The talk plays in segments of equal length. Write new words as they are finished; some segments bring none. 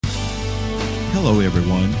Hello,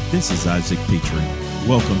 everyone. This is Isaac Petrie.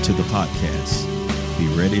 Welcome to the podcast. Be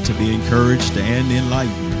ready to be encouraged and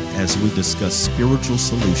enlightened as we discuss spiritual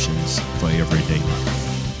solutions for everyday life.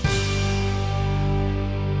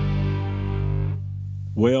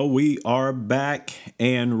 Well, we are back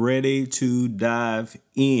and ready to dive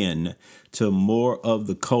in to more of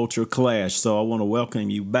the culture clash. So I want to welcome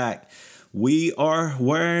you back. We are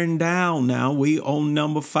wearing down now. We on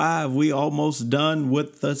number 5. We almost done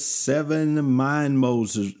with the 7 mind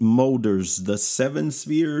molders, the 7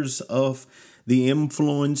 spheres of the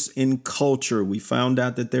influence in culture. We found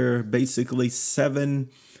out that there are basically 7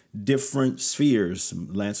 different spheres.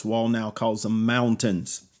 Lance Wallnau calls them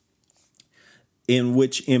mountains, in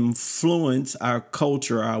which influence our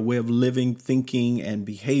culture, our way of living, thinking, and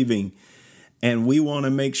behaving. And we want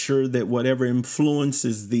to make sure that whatever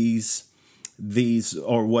influences these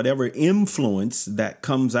or whatever influence that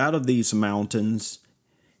comes out of these mountains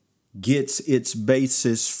gets its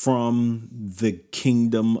basis from the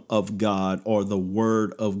kingdom of God or the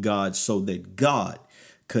word of God, so that God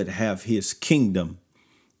could have his kingdom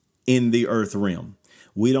in the earth realm.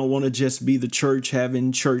 We don't want to just be the church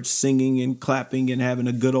having church singing and clapping and having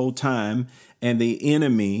a good old time, and the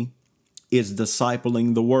enemy is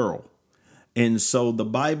discipling the world. And so the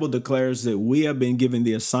Bible declares that we have been given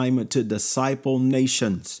the assignment to disciple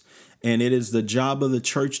nations. And it is the job of the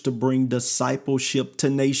church to bring discipleship to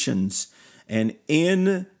nations. And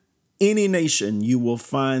in any nation, you will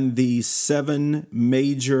find these 7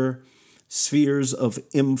 major spheres of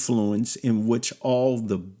influence in which all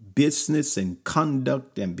the business and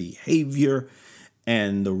conduct and behavior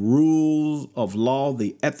and the rules of law,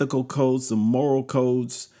 the ethical codes, the moral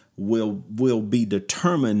codes will be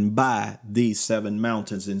determined by these 7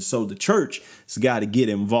 mountains. And so the church has got to get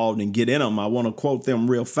involved and get in them. I want to quote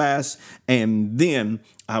them real fast, and then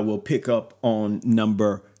I will pick up on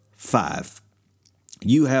number 5.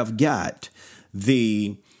 You have got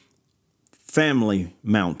the family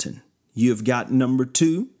mountain. You've got number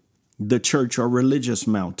 2, the church or religious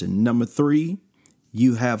mountain. Number 3,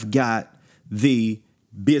 you have got the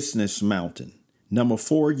business mountain. Number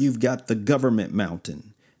 4, you've got the government mountain.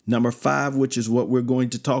 Number 5, which is what we're going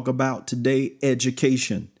to talk about today,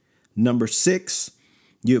 education. Number 6,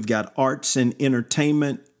 you've got arts and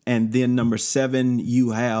entertainment. And then number 7,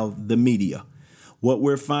 you have the media. What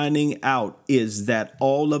we're finding out is that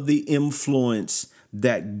all of the influence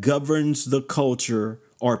that governs the culture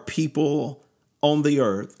or people on the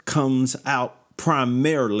earth comes out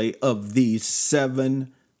primarily of these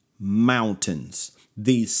 7 mountains,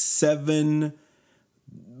 these 7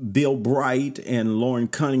 Bill Bright and Lauren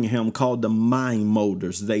Cunningham called the mind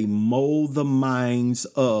molders. They mold the minds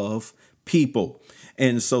of people.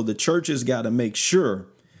 And so the church has got to make sure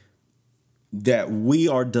that we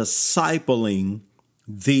are discipling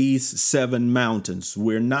these 7 mountains.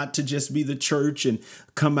 We're not to just be the church and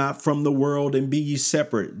come out from the world and be ye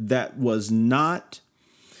separate. That was not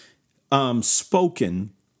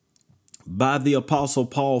spoken by the Apostle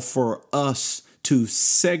Paul for us to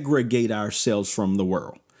segregate ourselves from the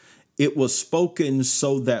world. It was spoken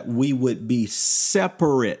so that we would be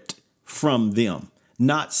separate from them,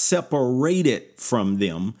 not separated from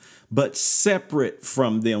them, but separate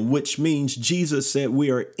from them, which means Jesus said we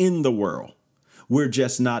are in the world. We're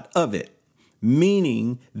just not of it,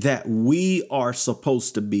 meaning that we are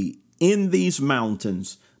supposed to be in these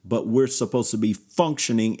mountains, but we're supposed to be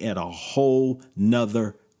functioning at a whole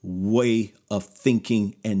nother way of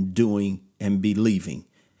thinking and doing and believing.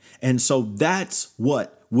 And so that's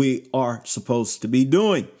what we are supposed to be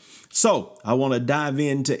doing. So I want to dive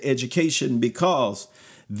into education because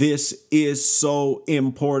this is so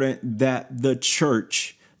important that the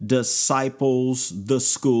church disciples the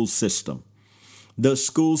school system. The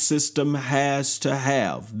school system has to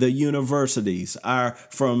have the universities are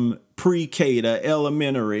from pre-K to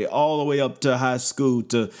elementary, all the way up to high school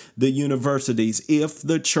to the universities. If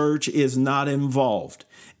the church is not involved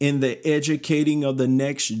in the educating of the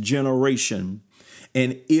next generation,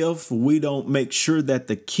 and if we don't make sure that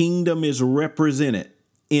the kingdom is represented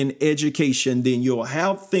in education, then you'll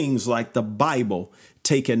have things like the Bible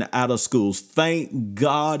taken out of schools. Thank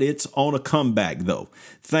God it's on a comeback, though.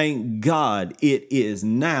 Thank God it is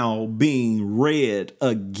now being read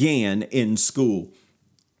again in school.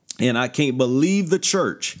 And I can't believe the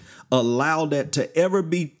church allowed that to ever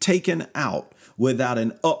be taken out without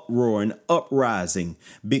an uproar, an uprising,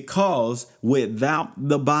 because without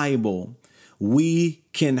the Bible, we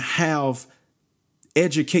can have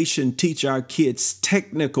education teach our kids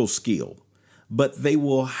technical skill, but they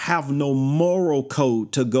will have no moral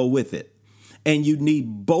code to go with it. And you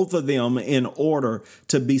need both of them in order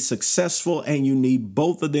to be successful, and you need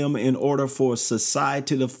both of them in order for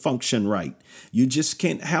society to function right. You just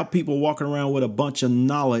can't have people walking around with a bunch of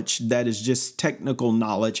knowledge that is just technical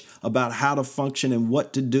knowledge about how to function and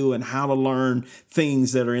what to do and how to learn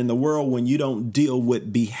things that are in the world when you don't deal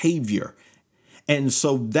with behavior. And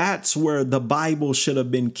so that's where the Bible should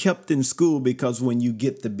have been kept in school, because when you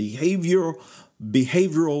get the behavioral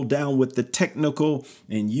down with the technical,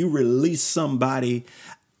 and you release somebody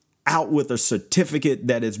out with a certificate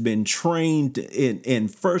that has been trained in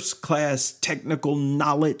first class technical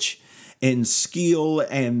knowledge and skill,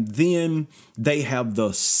 and then they have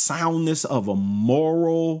the soundness of a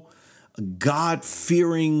moral,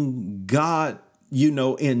 God-fearing,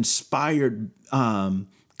 inspired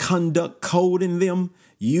conduct code in them,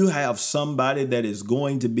 you have somebody that is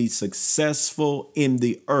going to be successful in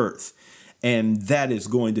the earth. And that is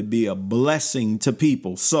going to be a blessing to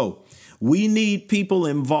people. So we need people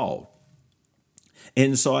involved.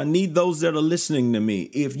 And so I need those that are listening to me.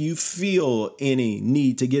 If you feel any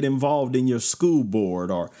need to get involved in your school board,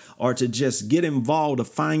 or to just get involved to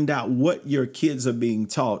find out what your kids are being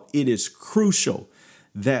taught, it is crucial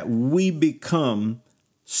that we become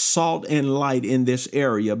salt and light in this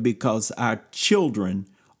area, because our children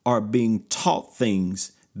are being taught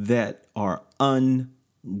things that are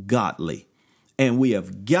ungodly. And we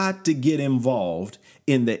have got to get involved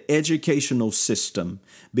in the educational system,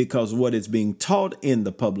 because what is being taught in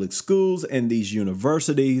the public schools and these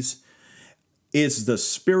universities is the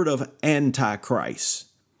spirit of Antichrist.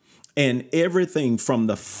 And everything from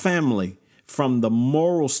the family, from the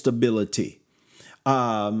moral stability,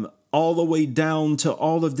 all the way down to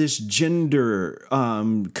all of this gender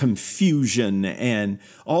confusion, and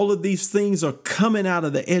all of these things are coming out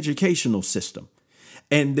of the educational system.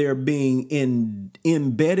 And they're being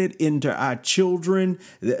embedded into our children.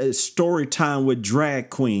 Story time with drag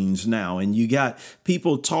queens now. And you got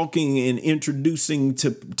people talking and introducing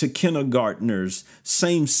to kindergartners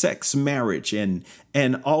same-sex marriage, and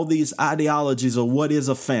all these ideologies of what is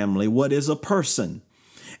a family, what is a person.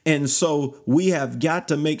 And so we have got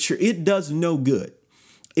to make sure. It does no good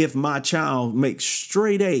if my child makes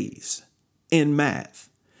straight A's in math,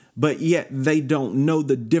 but yet they don't know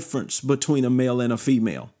the difference between a male and a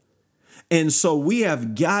female. And so we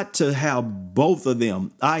have got to have both of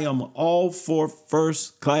them. I am all for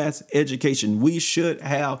first class education. We should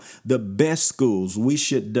have the best schools. We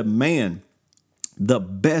should demand the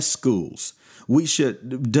best schools. We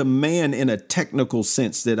should demand, in a technical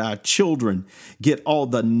sense, that our children get all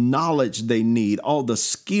the knowledge they need, all the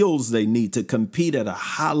skills they need to compete at a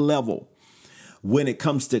high level. When it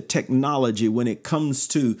comes to technology, when it comes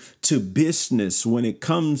to business, when it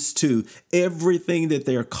comes to everything that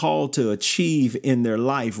they're called to achieve in their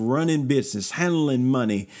life, running business, handling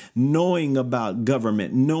money, knowing about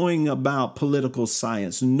government, knowing about political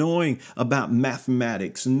science, knowing about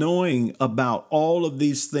mathematics, knowing about all of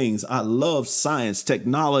these things. I love science,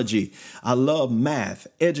 technology. I love math,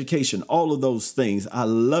 education, all of those things. I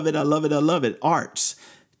love it. I love it. I love it. Arts.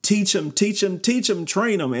 Teach them,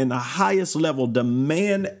 train them in the highest level,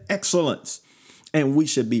 demand excellence. And we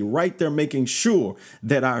should be right there making sure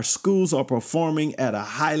that our schools are performing at a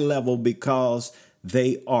high level, because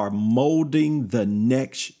they are molding the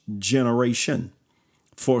next generation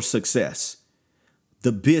for success.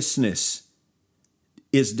 The business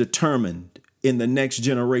is determined in the next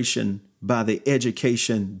generation by the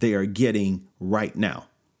education they are getting right now.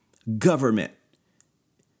 Government,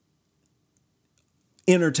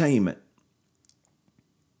 entertainment,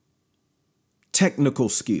 technical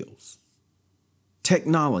skills,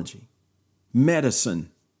 technology,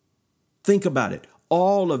 medicine. Think about it.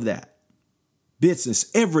 All of that,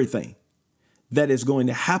 business, everything that is going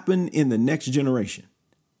to happen in the next generation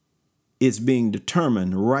is being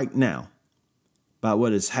determined right now by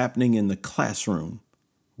what is happening in the classroom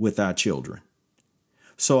with our children.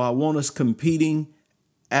 So I want us competing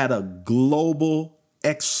at a global,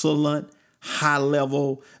 excellent, high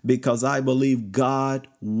level, because I believe God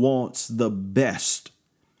wants the best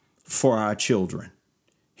for our children.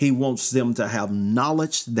 He wants them to have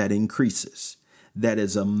knowledge that increases, that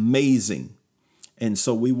is amazing. And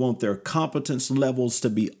so we want their competence levels to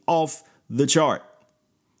be off the chart.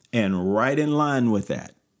 And right in line with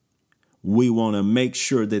that, we want to make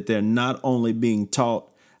sure that they're not only being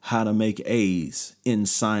taught how to make A's in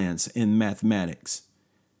science and mathematics,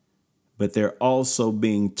 but they're also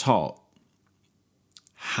being taught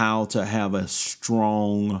how to have a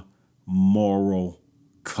strong moral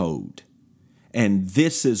code. And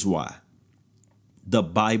this is why the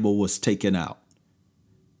Bible was taken out.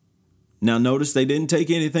 Now, notice they didn't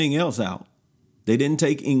take anything else out. They didn't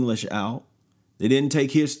take English out. They didn't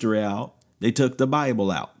take history out. They took the Bible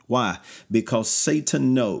out. Why? Because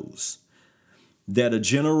Satan knows that a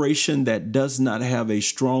generation that does not have a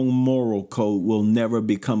strong moral code will never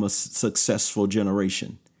become a successful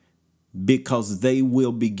generation, because they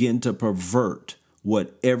will begin to pervert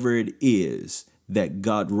whatever it is that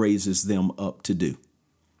God raises them up to do.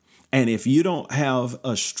 And if you don't have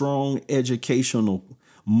a strong educational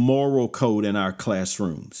moral code in our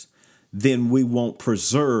classrooms, then we won't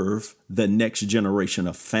preserve the next generation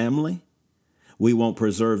of family. We won't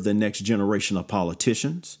preserve the next generation of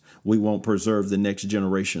politicians. We won't preserve the next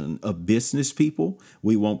generation of business people.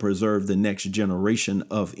 We won't preserve the next generation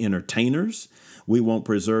of entertainers. We won't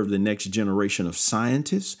preserve the next generation of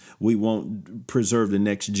scientists. We won't preserve the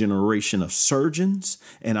next generation of surgeons.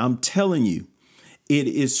 And I'm telling you, it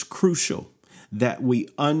is crucial that we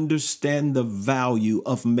understand the value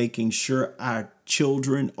of making sure our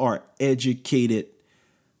children are educated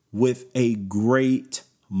with a great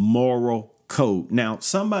moral code. Now,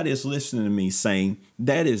 somebody is listening to me saying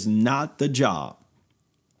that is not the job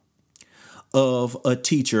of a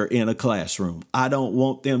teacher in a classroom. I don't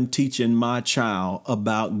want them teaching my child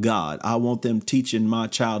about God. I want them teaching my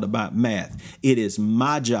child about math. It is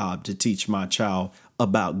my job to teach my child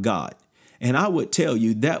about God. And I would tell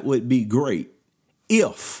you that would be great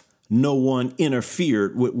if no one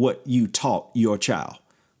interfered with what you taught your child.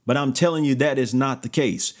 But I'm telling you, that is not the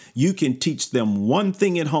case. You can teach them one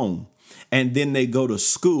thing at home, and then they go to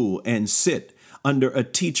school and sit under a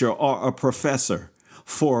teacher or a professor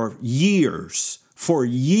for years,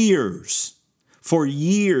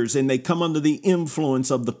 and they come under the influence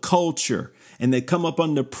of the culture, and they come up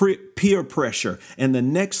under peer pressure. And the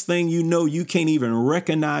next thing you know, you can't even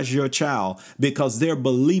recognize your child because they're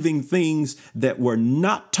believing things that were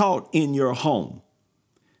not taught in your home.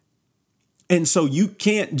 And so you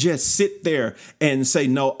can't just sit there and say,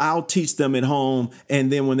 no, I'll teach them at home.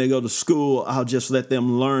 And then when they go to school, I'll just let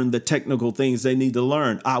them learn the technical things they need to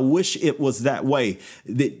learn. I wish it was that way.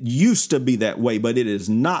 It used to be that way, but it is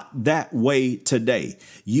not that way today.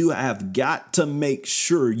 You have got to make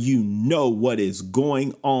sure you know what is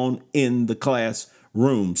going on in the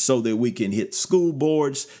classroom so that we can hit school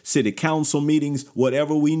boards, city council meetings,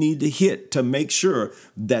 whatever we need to hit to make sure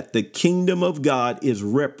that the kingdom of God is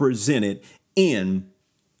represented in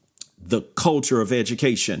the culture of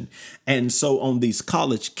education. And so on these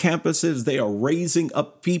college campuses, they are raising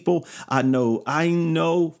up people. I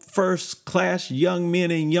know first class young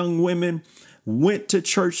men and young women went to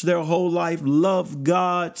church their whole life, loved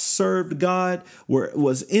God, served God,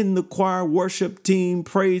 was in the choir, worship team,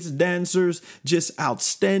 praise dancers, just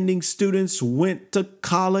outstanding students, went to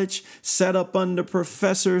college, sat up under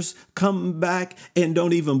professors, come back and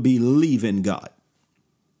don't even believe in God.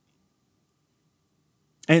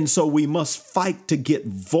 And so we must fight to get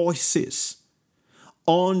voices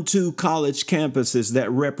onto college campuses that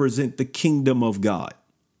represent the kingdom of God.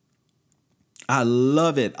 I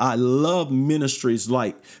love it. I love ministries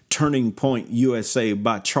like Turning Point USA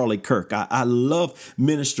by Charlie Kirk. I love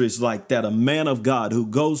ministries like that. A man of God who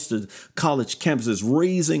goes to college campuses,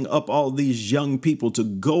 raising up all these young people to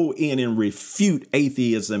go in and refute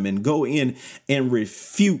atheism, and go in and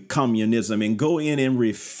refute communism, and go in and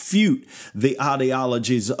refute the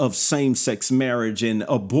ideologies of same-sex marriage and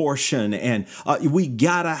abortion. And we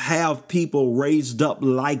gotta have people raised up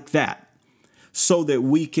like that, so that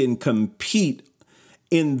we can compete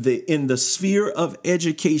in the sphere of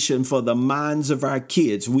education for the minds of our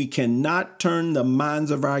kids. We cannot turn the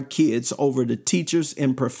minds of our kids over to teachers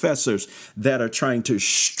and professors that are trying to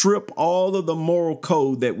strip all of the moral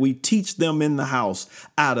code that we teach them in the house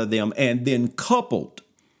out of them. And then coupled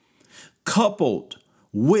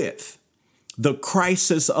with the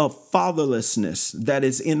crisis of fatherlessness that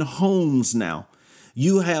is in homes now.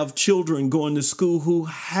 You have children going to school who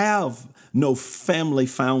have no family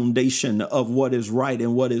foundation of what is right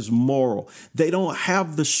and what is moral. They don't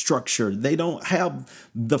have the structure. They don't have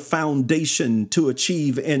the foundation to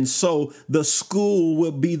achieve. And so the school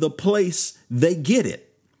will be the place they get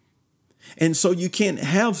it. And so you can't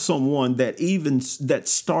have someone that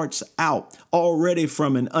starts out already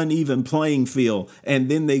from an uneven playing field, and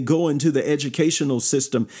then they go into the educational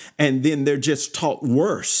system and then they're just taught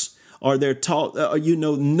worse. Or they're taught,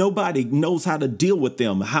 nobody knows how to deal with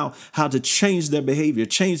them, how to change their behavior,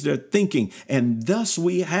 change their thinking. And thus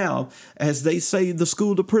we have, as they say, the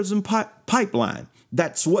school to prison pipeline.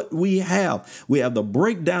 That's what we have. We have the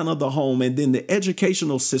breakdown of the home, and then the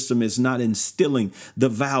educational system is not instilling the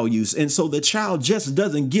values. And so the child just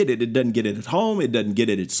doesn't get it. It doesn't get it at home. It doesn't get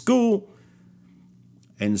it at school.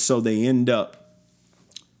 And so they end up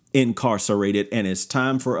incarcerated, and it's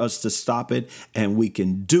time for us to stop it, and we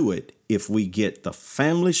can do it if we get the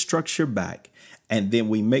family structure back, and then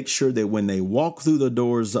we make sure that when they walk through the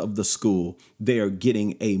doors of the school, they are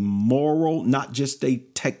getting a moral, not just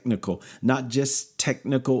technical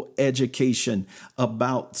education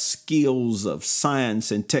about skills of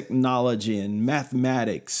science and technology and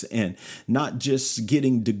mathematics, and not just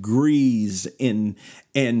getting degrees in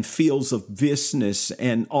fields of business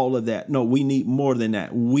and all of that. No, we need more than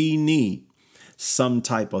that. We need some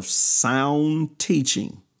type of sound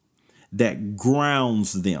teaching that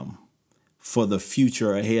grounds them for the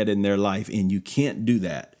future ahead in their life. And you can't do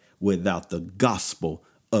that without the gospel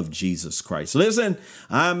of Jesus Christ. Listen,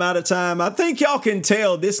 I'm out of time. I think y'all can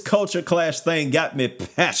tell this culture clash thing got me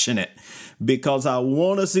passionate because I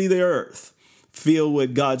want to see the earth filled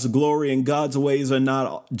with God's glory, and God's ways are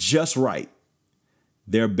not just right.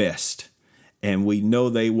 They're best. And we know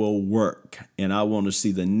they will work. And I want to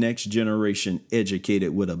see the next generation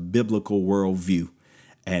educated with a biblical worldview,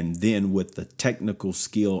 and then with the technical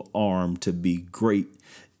skill armed to be great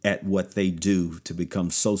at what they do, to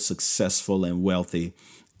become so successful and wealthy.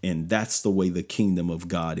 And that's the way the kingdom of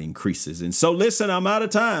God increases. And so, listen, I'm out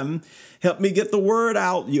of time. Help me get the word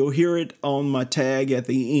out. You'll hear it on my tag at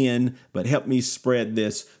the end, but help me spread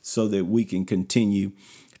this so that we can continue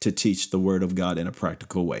to teach the word of God in a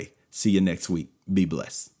practical way. See you next week. Be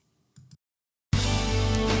blessed.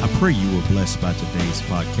 I pray you were blessed by today's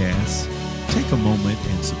podcast. Take a moment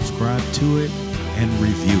and subscribe to it and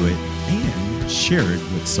review it and share it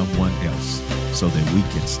with someone else so that we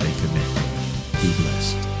can stay connected. Be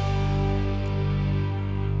blessed.